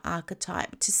mother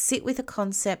archetype, to sit with the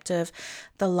concept of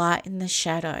the light and the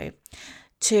shadow,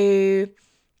 to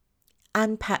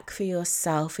unpack for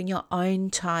yourself in your own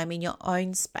time, in your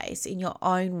own space, in your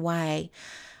own way,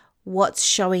 what's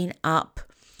showing up,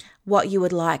 what you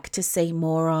would like to see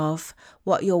more of,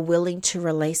 what you're willing to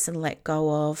release and let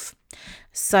go of,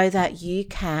 so that you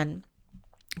can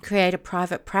create a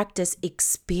private practice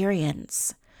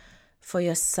experience for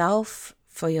yourself,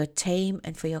 for your team,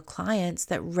 and for your clients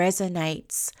that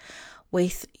resonates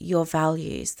with your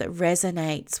values, that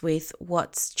resonates with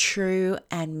what's true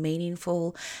and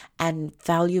meaningful and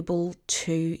valuable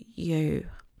to you.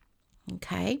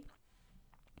 Okay?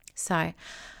 So,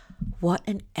 what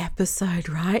an episode,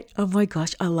 right? Oh my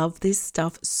gosh, I love this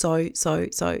stuff so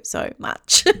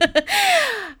much.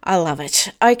 I love it.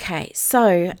 Okay,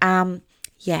 so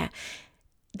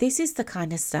this is the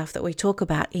kind of stuff that we talk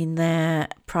about in the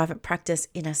private practice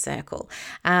inner circle.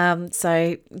 We've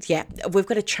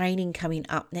got a training coming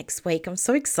up next week. I'm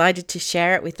so excited to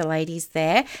share it with the ladies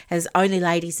there. There's only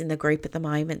ladies in the group at the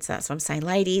moment, so that's what I'm saying,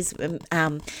 ladies.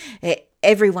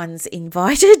 Everyone's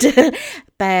invited.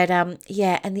 But and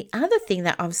the other thing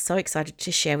that I'm so excited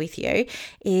to share with you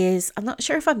is, I'm not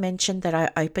sure if I mentioned that I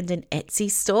opened an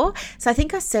Etsy store. So I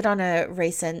think I said on a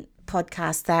recent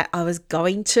podcast that I was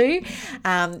going to,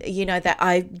 that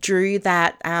I drew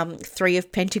that Three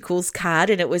of Pentacles card,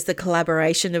 and it was the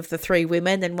collaboration of the three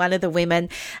women. And one of the women,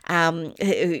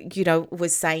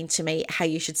 was saying to me, hey,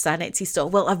 you should start an Etsy store.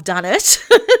 Well, I've done it.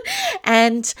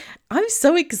 And I'm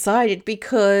so excited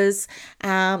because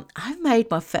I've made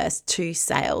my first 2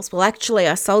 sales. Well, actually,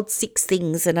 I sold 6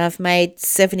 things and I've made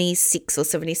 $76 or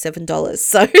 $77.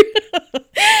 So I'm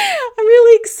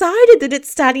really excited that it's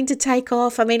starting to take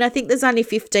off. I mean, I think there's only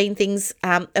 15 things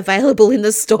available in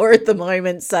the store at the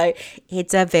moment. So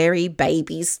it's a very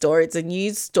baby store. It's a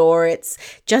new store. It's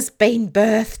just been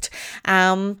birthed.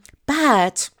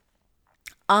 But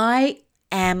I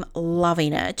am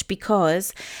loving it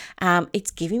because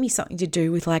it's giving me something to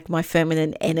do with like my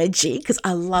feminine energy, because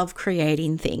I love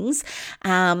creating things.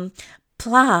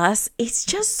 Plus, it's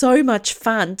just so much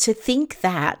fun to think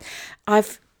that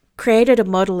I've created a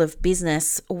model of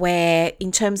business where,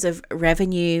 in terms of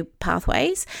revenue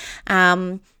pathways,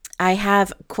 I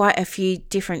have quite a few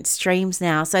different streams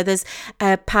now. So there's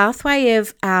a pathway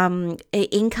of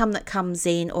income that comes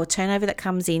in, or turnover that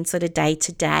comes in sort of day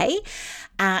to day.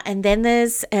 And then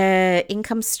there's an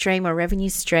income stream or revenue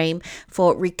stream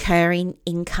for recurring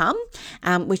income,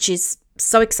 which is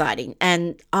so exciting.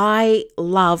 And I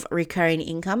love recurring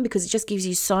income because it just gives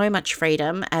you so much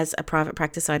freedom as a private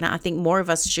practice owner. I think more of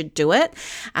us should do it.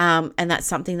 And that's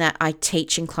something that I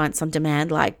teach in Clients on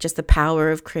Demand, like just the power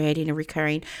of creating a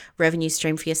recurring revenue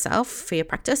stream for yourself, for your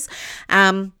practice.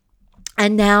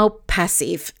 And now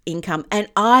passive income. And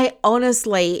I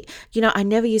honestly, I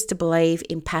never used to believe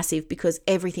in passive because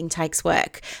everything takes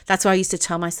work. That's what I used to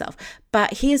tell myself.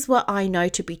 But here's what I know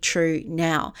to be true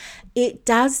now. It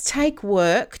does take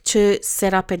work to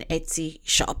set up an Etsy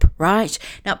shop, right?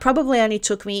 Now, it probably only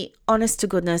took me, honest to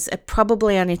goodness, it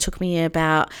probably only took me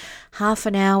about half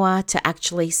an hour to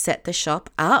actually set the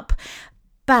shop up.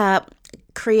 But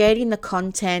creating the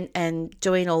content and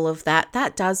doing all of that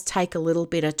does take a little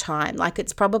bit of time. Like,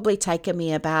 it's probably taken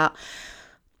me about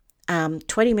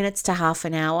 20 minutes to half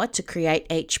an hour to create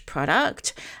each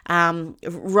product,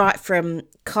 right from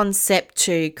concept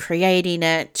to creating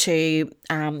it to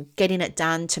getting it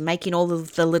done to making all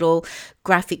of the little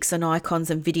graphics and icons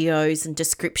and videos and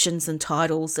descriptions and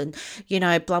titles and,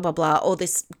 blah, blah, blah, all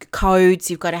this codes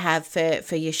you've got to have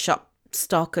for your shop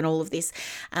stock and all of this.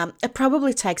 It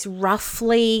probably takes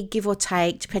roughly, give or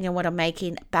take, depending on what I'm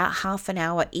making, about half an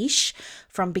hour-ish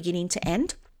from beginning to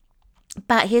end.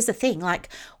 But here's the thing, like,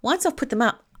 once I've put them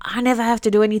up, I never have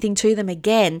to do anything to them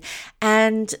again.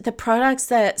 And the products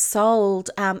that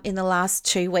sold in the last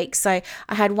 2 weeks, so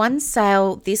I had one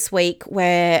sale this week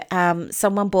where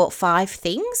someone bought 5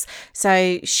 things.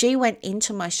 So she went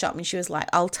into my shop and she was like,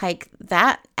 I'll take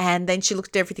that. And then she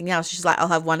looked at everything else. She's like, I'll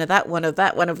have one of that, one of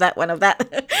that, one of that, one of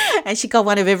that. And she got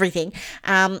one of everything.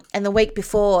 And the week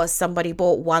before, somebody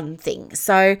bought 1 thing.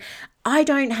 So I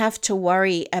don't have to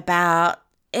worry about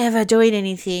ever doing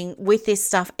anything with this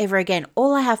stuff ever again.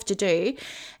 All I have to do,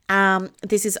 I'm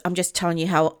just telling you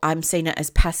how I'm seeing it as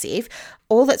passive.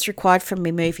 All that's required from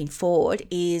me moving forward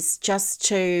is just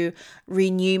to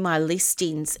renew my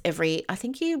listings I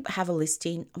think you have a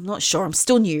listing, I'm not sure, I'm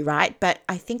still new, right? But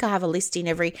I think I have a listing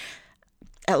it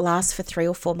lasts for 3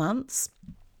 or 4 months.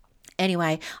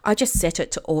 Anyway, I just set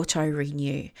it to auto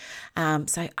renew.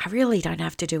 So I really don't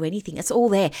have to do anything. It's all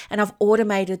there. And I've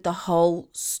automated the whole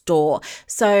store.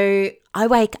 So I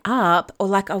woke up,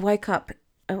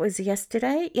 it was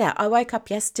yesterday. Yeah, I woke up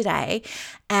yesterday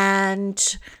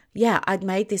and I'd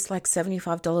made this like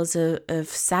 $75 of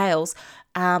sales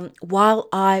while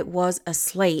I was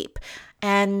asleep.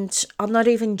 And I'm not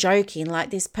even joking, like,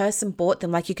 this person bought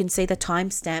them, like, you can see the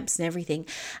timestamps and everything.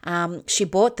 She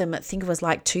bought them, I think it was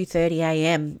like 2:30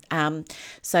 a.m.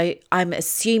 So I'm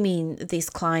assuming this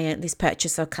client, this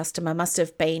purchaser customer must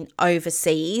have been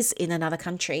overseas in another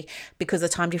country because of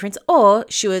the time difference, or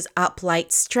she was up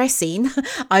late stressing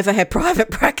over her private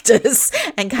practice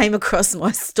and came across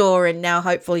my store, and now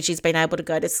hopefully she's been able to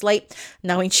go to sleep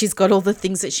knowing she's got all the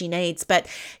things that she needs. But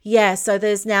yeah, so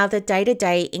there's now the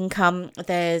day-to-day income,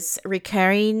 there's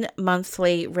recurring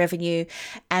monthly revenue,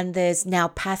 and there's now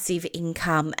passive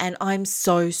income. And I'm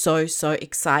so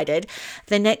excited.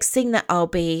 The next thing that I'll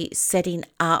be setting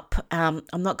up, I'm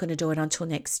not going to do it until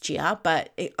next year, but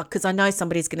because I know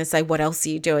somebody's going to say, what else are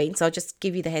you doing? So I'll just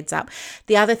give you the heads up.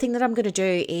 The other thing that I'm going to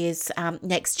do is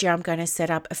next year I'm going to set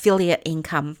up affiliate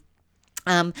income.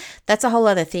 That's a whole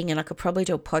other thing, and I could probably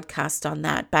do a podcast on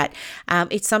that, but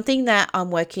it's something that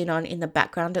I'm working on in the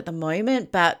background at the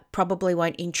moment, but probably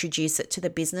won't introduce it to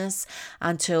the business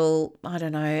until, I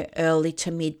don't know, early to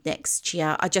mid next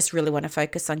year. I just really want to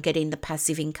focus on getting the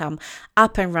passive income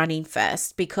up and running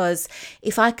first, because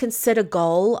if I can set a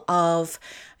goal of,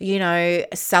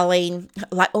 selling,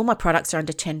 like, all my products are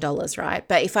under $10, right?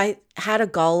 But if I had a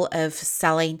goal of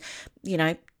selling,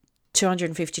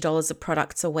 $250 of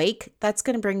products a week, that's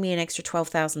going to bring me an extra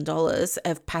 $12,000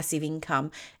 of passive income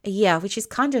a year, which is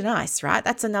kind of nice, right?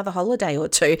 That's another holiday or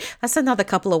 2. That's another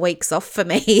couple of weeks off for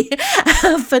me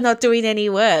for not doing any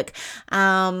work.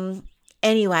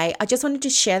 Anyway, I just wanted to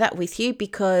share that with you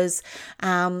because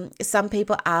some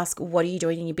people ask, what are you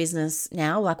doing in your business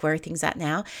now? Like, where are things at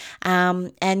now?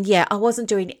 And yeah, I wasn't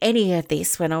doing any of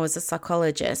this when I was a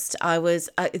psychologist.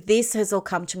 This has all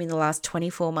come to me in the last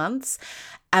 24 months.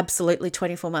 Absolutely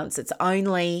 24 months. It's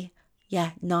only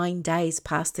 9 days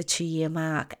past the 2-year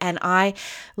mark. And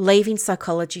leaving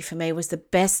psychology for me was the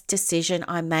best decision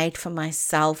I made for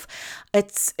myself.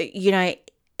 It's,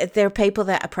 there are people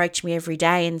that approach me every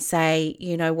day and say,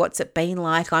 what's it been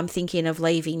like? I'm thinking of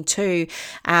leaving too.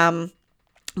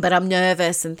 But I'm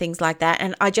nervous and things like that.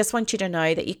 And I just want you to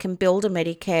know that you can build a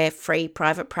Medicare-free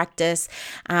private practice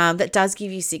that does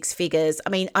give you 6 figures. I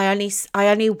mean, I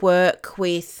only work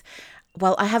with,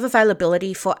 I have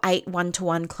availability for 8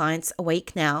 one-to-one clients a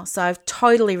week now. So I've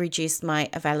totally reduced my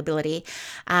availability.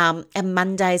 And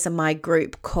Mondays are my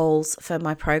group calls for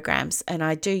my programs. And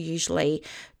I do usually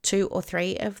 2 or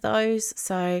 3 of those.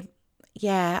 So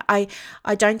yeah, I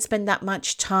don't spend that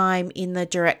much time in the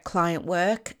direct client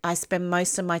work. I spend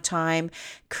most of my time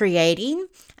creating,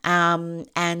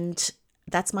 and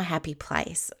that's my happy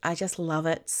place. I just love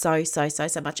it so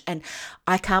much, and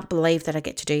I can't believe that I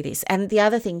get to do this. And the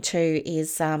other thing too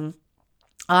is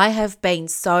I have been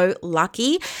so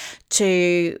lucky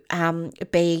to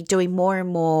be doing more and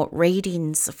more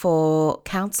readings for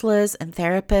counsellors and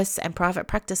therapists and private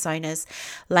practice owners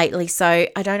lately. So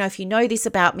I don't know if you know this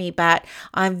about me, but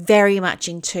I'm very much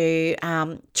into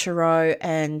tarot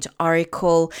and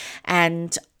oracle,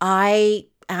 and I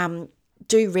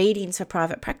do readings for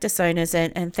private practice owners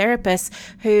and therapists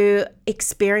who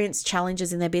experience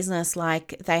challenges in their business,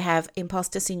 like they have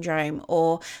imposter syndrome,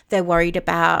 or they're worried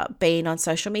about being on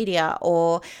social media,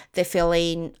 or they're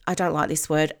feeling, I don't like this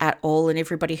word at all, and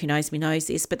everybody who knows me knows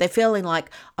this, but they're feeling like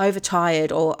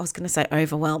overtired, or I was going to say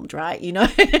overwhelmed, right?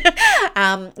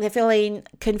 They're feeling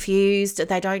confused.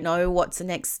 They don't know what's the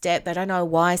next step. They don't know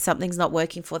why something's not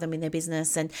working for them in their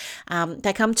business. And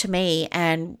they come to me,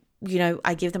 and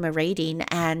I give them a reading,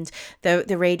 and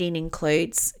the reading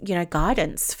includes,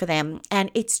 guidance for them.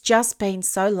 And it's just been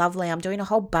so lovely. I'm doing a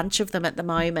whole bunch of them at the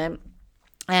moment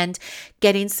and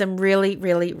getting some really,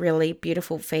 really, really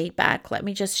beautiful feedback. Let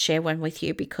me just share one with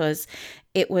you because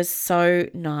it was so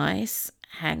nice.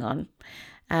 Hang on.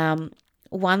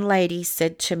 One lady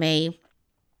said to me,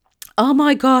 "Oh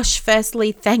my gosh,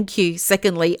 firstly, thank you.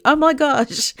 Secondly, oh my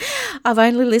gosh, I've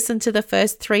only listened to the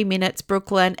first 3 minutes,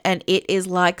 Brooklyn, and it is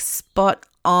like spot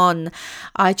on.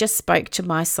 I just spoke to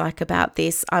my psych about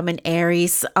this. I'm an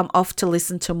Aries. I'm off to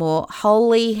listen to more.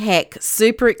 Holy heck,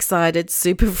 super excited,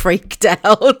 super freaked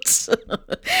out."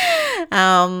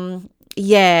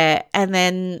 Yeah, and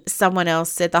then someone else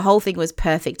said the whole thing was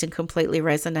perfect and completely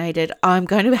resonated. I'm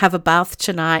going to have a bath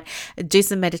tonight, do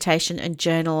some meditation and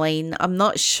journaling. I'm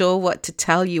not sure what to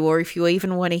tell you or if you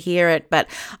even want to hear it, but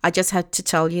I just had to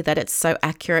tell you that it's so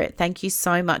accurate. Thank you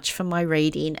so much for my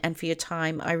reading and for your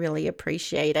time. I really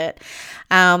appreciate it.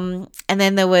 And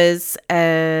then there was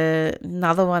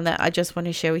another one that I just want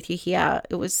to share with you here.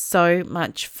 It was so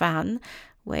much fun.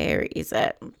 Where is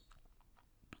it?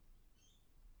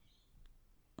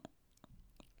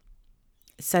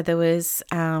 So there was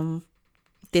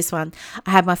this one.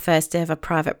 I had my first ever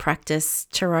private practice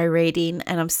tarot reading,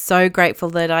 and I'm so grateful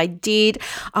that I did.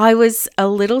 I was a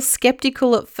little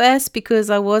skeptical at first because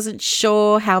I wasn't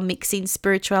sure how mixing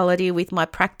spirituality with my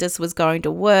practice was going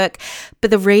to work,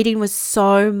 but the reading was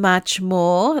so much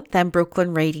more than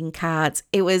Brooklyn reading cards.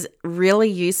 It was really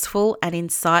useful and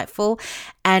insightful,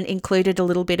 and included a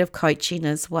little bit of coaching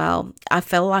as well. I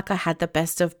felt like I had the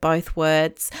best of both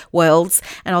worlds,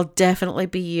 and I'll definitely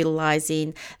be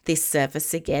utilizing this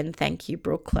service again. Thank you,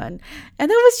 Brooklyn. And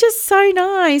that was just so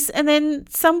nice. And then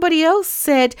somebody else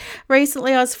said,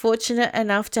 recently I was fortunate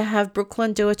enough to have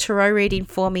Brooklyn do a tarot reading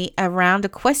for me around a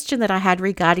question that I had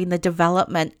regarding the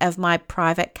development of my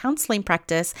private counseling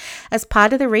practice. As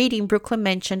part of the reading, Brooklyn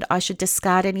mentioned I should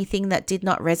discard anything that did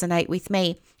not resonate with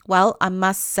me. Well, I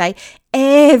must say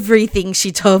everything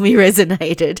she told me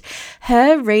resonated.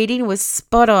 Her reading was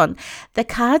spot on. The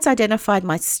cards identified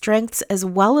my strengths as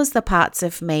well as the parts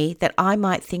of me that I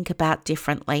might think about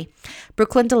differently.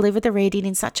 Brooklyn delivered the reading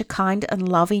in such a kind and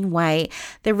loving way.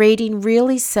 The reading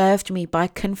really served me by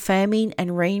confirming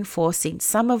and reinforcing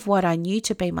some of what I knew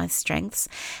to be my strengths,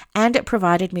 and it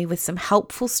provided me with some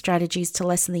helpful strategies to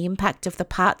lessen the impact of the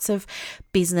parts of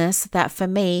business that for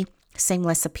me seem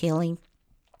less appealing.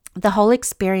 The whole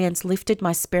experience lifted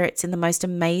my spirits in the most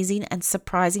amazing and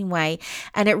surprising way,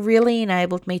 and it really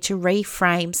enabled me to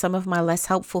reframe some of my less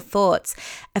helpful thoughts,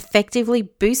 effectively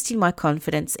boosting my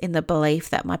confidence in the belief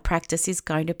that my practice is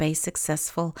going to be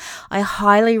successful. I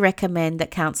highly recommend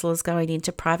that counsellors going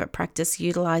into private practice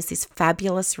utilize this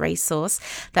fabulous resource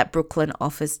that Brooklyn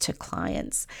offers to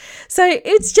clients. So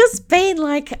it's just been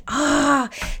like,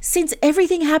 since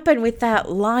everything happened with that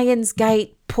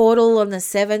Lionsgate portal on the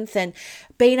 7th and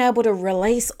being able to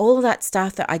release all of that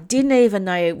stuff that I didn't even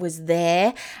know was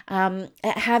there,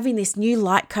 having this new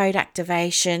light code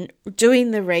activation,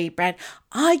 doing the rebrand,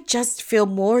 I just feel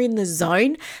more in the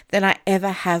zone than I ever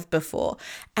have before.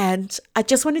 And I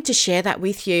just wanted to share that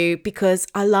with you because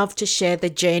I love to share the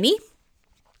journey.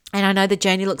 And I know the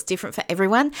journey looks different for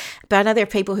everyone, but I know there are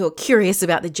people who are curious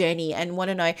about the journey and want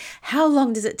to know how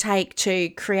long does it take to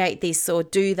create this or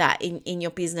do that in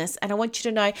your business. And I want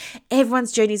you to know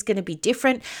everyone's journey is going to be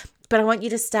different, but I want you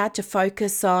to start to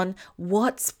focus on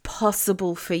what's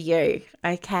possible for you,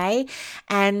 okay?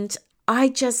 And I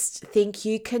just think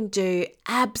you can do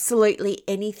absolutely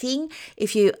anything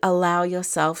if you allow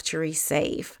yourself to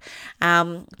receive.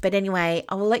 But anyway,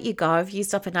 I will let you go. I've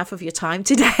used up enough of your time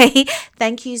today.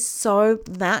 Thank you so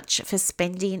much for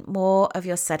spending more of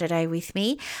your Saturday with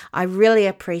me. I really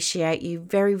appreciate you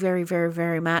very, very, very,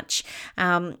 very much.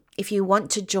 If you want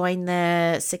to join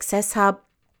the Success Hub,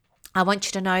 I want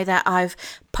you to know that I've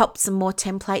popped some more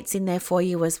templates in there for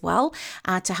you as well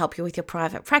to help you with your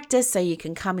private practice, so you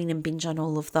can come in and binge on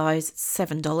all of those. It's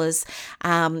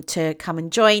 $7 to come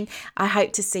and join. I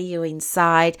hope to see you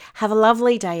inside. Have a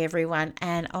lovely day, everyone,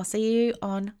 and I'll see you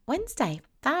on Wednesday.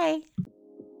 Bye.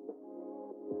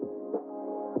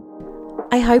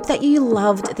 I hope that you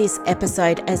loved this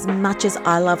episode as much as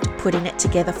I loved putting it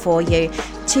together for you.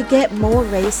 To get more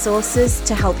resources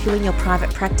to help you in your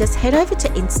private practice, head over to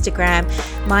Instagram.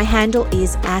 My handle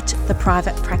is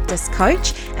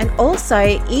 @theprivatepracticecoach. And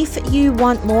also, if you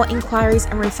want more inquiries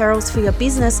and referrals for your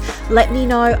business, let me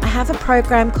know. I have a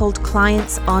program called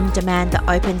Clients on Demand that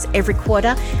opens every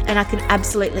quarter, and I can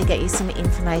absolutely get you some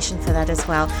information for that as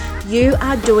well. You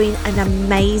are doing an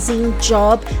amazing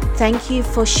job. Thank you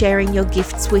for sharing your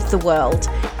gifts with the world.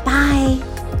 Bye.